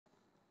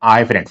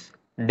Hi friends,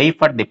 D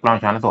for diploma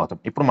channel స్వాగతం.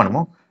 ఇప్పుడు మనము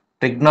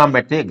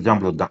ట్రిగ్నామెట్రీ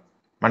ఎగ్జాంపుల్ చూద్దాం.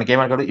 మనకి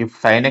ఏమనుకోడు, if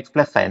sign X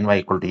plus sign y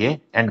equal to A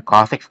and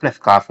cos X plus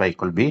cos y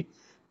equal B,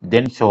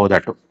 then show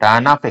that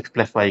tan of X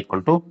plus y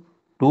equal to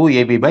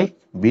 2ab by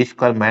B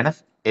square minus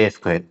A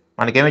square.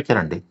 మనకేమి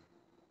ఇచ్చారండి,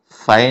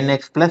 sign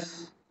X plus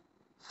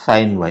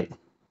sign why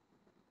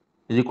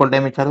ఇది equal to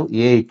ఏమి ఇచ్చారు,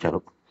 ఏ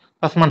ఇచ్చారు.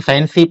 First మనం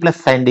sign C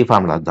plus sign D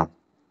formula వద్దాం.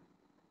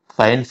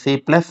 Sign C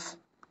plus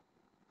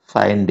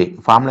sign D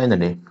formula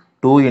ఏంటండి,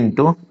 2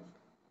 into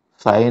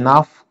sine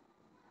of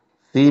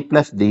c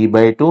plus d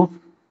by 2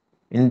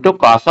 into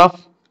cos of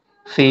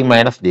c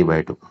minus d by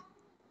 2.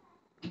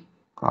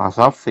 cos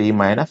of c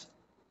minus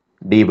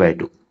d by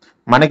 2.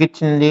 మనకి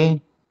ఇచ్చింది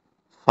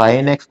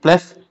sin x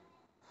plus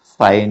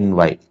sin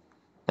y.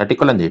 That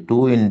equal అండి 2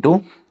 into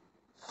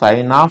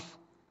sin of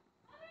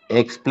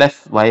x plus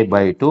y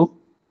by 2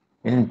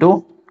 into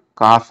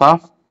cos of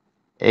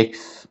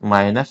x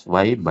minus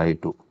y by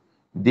 2.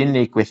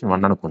 దీన్ని equation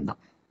 1 అనుకుందాం.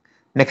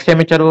 Next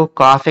ఏమి ఇచ్చారు,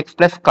 cos x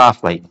plus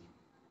cos y.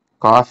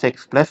 cos x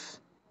plus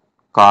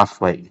cos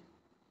y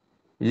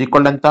ఇది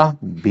equal ఎంత,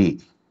 B,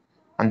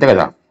 అంతే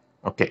కదా.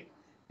 Okay,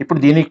 ఇప్పుడు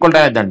దీని ఈక్వల్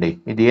అయిద్దండి,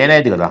 ఇది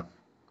ఏనైదు కదా.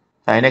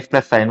 Sign X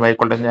plus sign y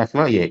equal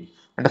యాక్చువల్గా ఏ,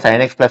 అంటే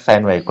sign X plus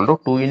sign y equal to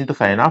 2 into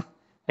sine of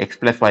X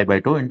plus y by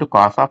 2 into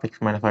cos of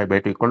X minus y by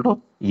 2 equal to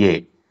ఏ.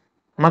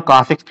 మన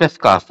cos X plus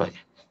cos why.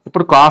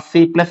 ఇప్పుడు cos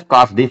C plus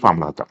cos D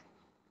formula అవుతాం.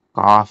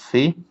 Cos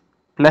C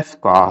plus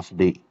cos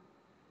D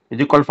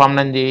ఇది equal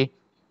formula ఏంది,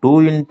 2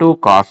 into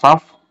cos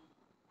of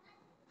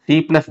C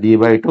plus D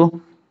by 2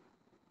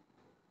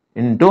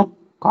 into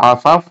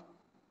cos of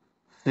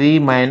C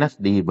minus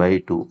D by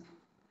 2.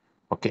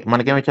 Okay,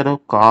 మనకేమి ఇచ్చారు,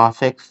 cos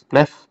X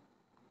plus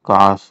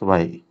cos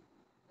why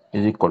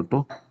is equal to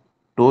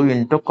 2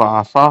 into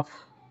cos of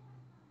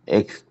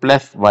X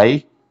plus y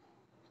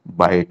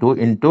by 2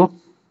 into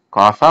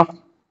cos of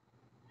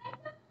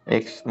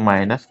X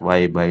minus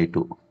y by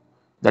 2.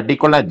 That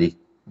equal అది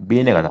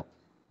బీనే కదా.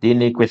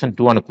 దీన్ని equation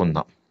 2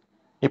 అనుకుందాం.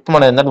 ఇప్పుడు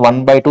మనం ఏంటంటే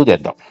 1/2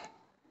 చేద్దాం.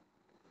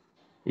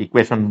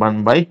 Equation 1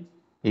 by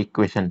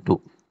equation 2.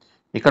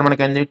 ఇక్కడ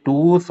మనకేంది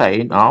 2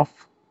 sign of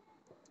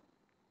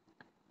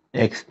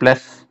X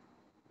plus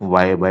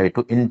y by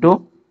 2 into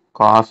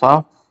cos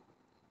of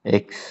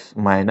X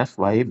minus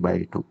y by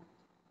 2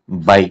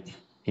 by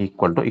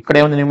equal to, ఇక్కడ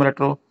ఏముంది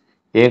న్యూమరేటర్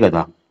ఏ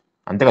కదా,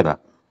 అంతే కదా.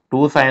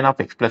 2 sign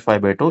of X plus y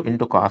by 2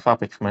 into cos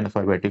of X minus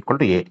y by 2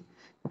 equal to ఏ.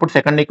 ఇప్పుడు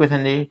second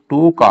equation ఏంది,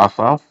 2 cos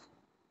of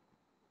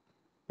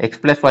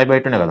X plus y by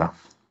 2నే కదా.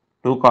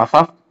 2 cos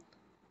of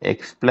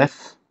X plus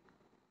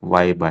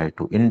y by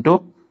 2 into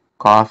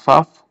cos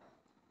of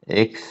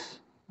X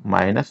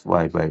minus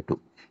y by 2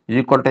 ఇది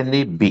equal to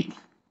ఏంది, B.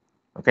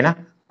 ఓకేనా.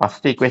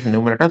 First equation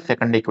numerator,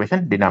 second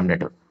equation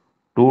denominator.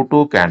 2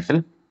 cancel,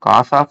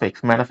 cos of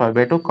X minus y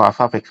by 2 cos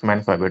of X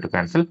minus y by 2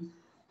 cancel.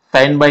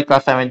 Sign by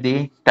cos ఏమైంది,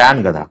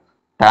 tan కదా.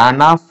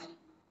 Tan of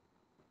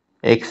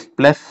X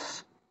plus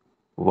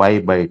y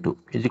by 2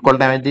 ఇది equal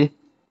to ఏమైంది,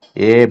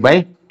 ఏ by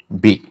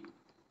B.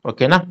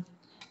 ఓకేనా.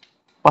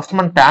 First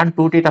మనం tan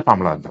 2θ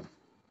formula వద్దాం.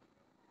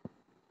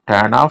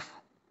 Tan of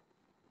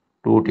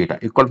 2θ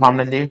equal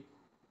formula ఏంది,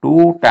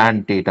 2 tan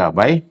θ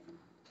by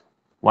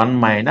 1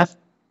 minus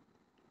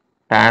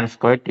tan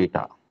square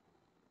θ.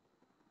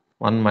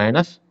 1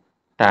 minus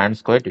tan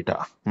square θ.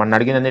 మనం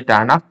అడిగింది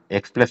tan of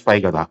X plus why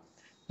కదా.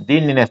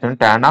 దీన్ని నేను వేస్తాను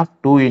tan of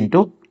 2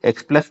 into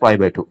X plus y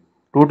by 2.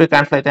 2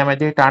 cancel అయితే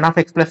ఏమైంది, tan of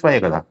X plus why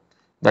కదా.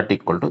 దట్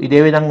ఈక్వల్ టు, ఇది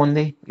ఏ విధంగా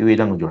ఉంది, ఈ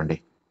విధంగా చూడండి.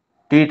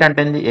 θ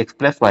అంటే ఏంది, ఎక్స్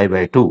ప్లస్ వై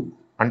బై 2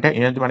 అంటే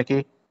ఏంటి మనకి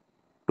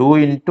 2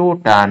 into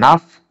tan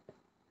of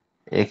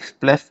X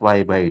plus y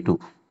by 2,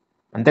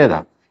 అంతే కదా.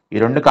 ఈ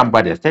రెండు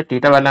కంపేర్ చేస్తే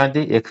θ వాల్యూ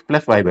అనేది X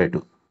plus y by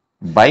 2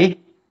 by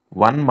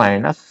 1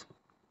 minus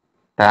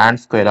tan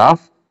square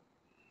of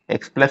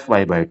X plus y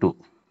by 2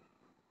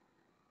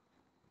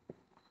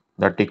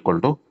 that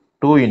equal to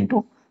 2 into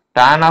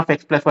tan of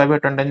X plus y by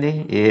 2 అంటే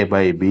ఏ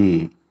by B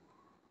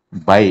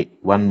by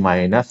 1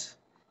 minus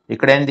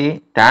ఇక్కడ ఏంది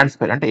tan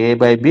square అంటే ఏ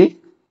by B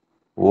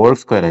whole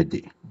square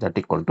అయింది. That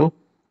equal to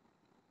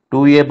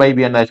 2a by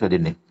B అని రావచ్చు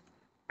దీన్ని,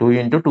 2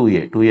 into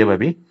 2a by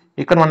B.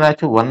 ఇక్కడ మనం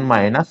రావచ్చు 1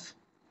 మైనస్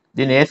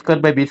దీన్ని ఏ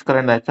స్క్వేర్ బై బి స్క్వేర్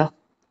అని రాయచ్చా,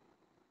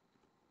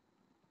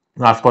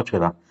 రాసుకోవచ్చు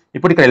కదా.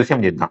 ఇప్పుడు ఇక్కడ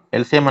ఎల్సిఎం చేద్దాం.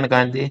 ఎల్సిఎం మనకు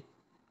అయింది,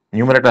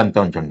 న్యూమరేటర్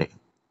అంతా ఉంచండి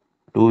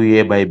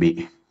 2a by B.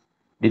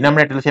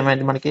 Denominator LCM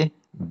అయింది మనకి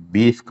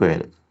B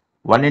square.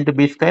 1 into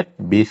B square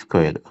B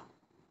square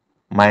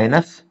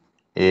minus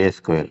A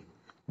square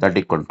that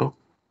equal to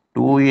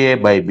 2a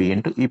by B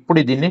into, ఇప్పుడు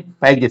దీన్ని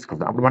పైకి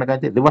తీసుకుంటాం. అప్పుడు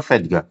మనకైతే రివర్స్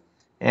సైడ్గా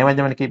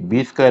ఏమైంది మనకి B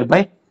square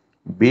by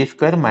B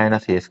square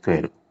minus A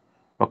square.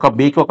 ఒక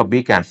బీకి ఒక బి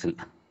క్యాన్సిల్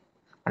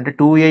అంటే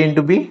 2a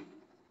into B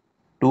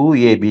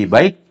 2ab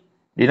by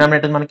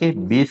denominator మనకి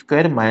బి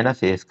స్క్వేర్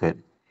మైనస్ ఏ స్క్వేర్.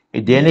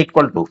 ఇది దేని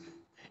ఈక్వల్ టు,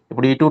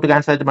 ఇప్పుడు ఈ 2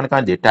 క్యాన్సిల్ అయితే మనకి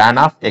అది tan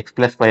of X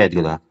plus why అది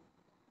కదా.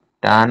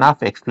 Tan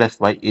of X plus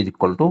why is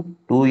equal to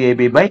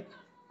 2ab by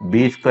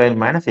B square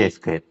minus A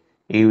square.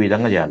 ఈ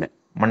విధంగా చేయాలి.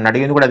 మనం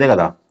అడిగింది కూడా అదే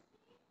కదా.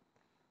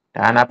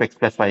 tan of x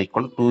plus y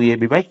equal to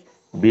 2ab by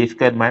b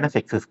square minus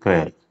x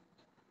square.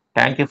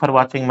 Thank you for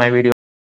watching my video.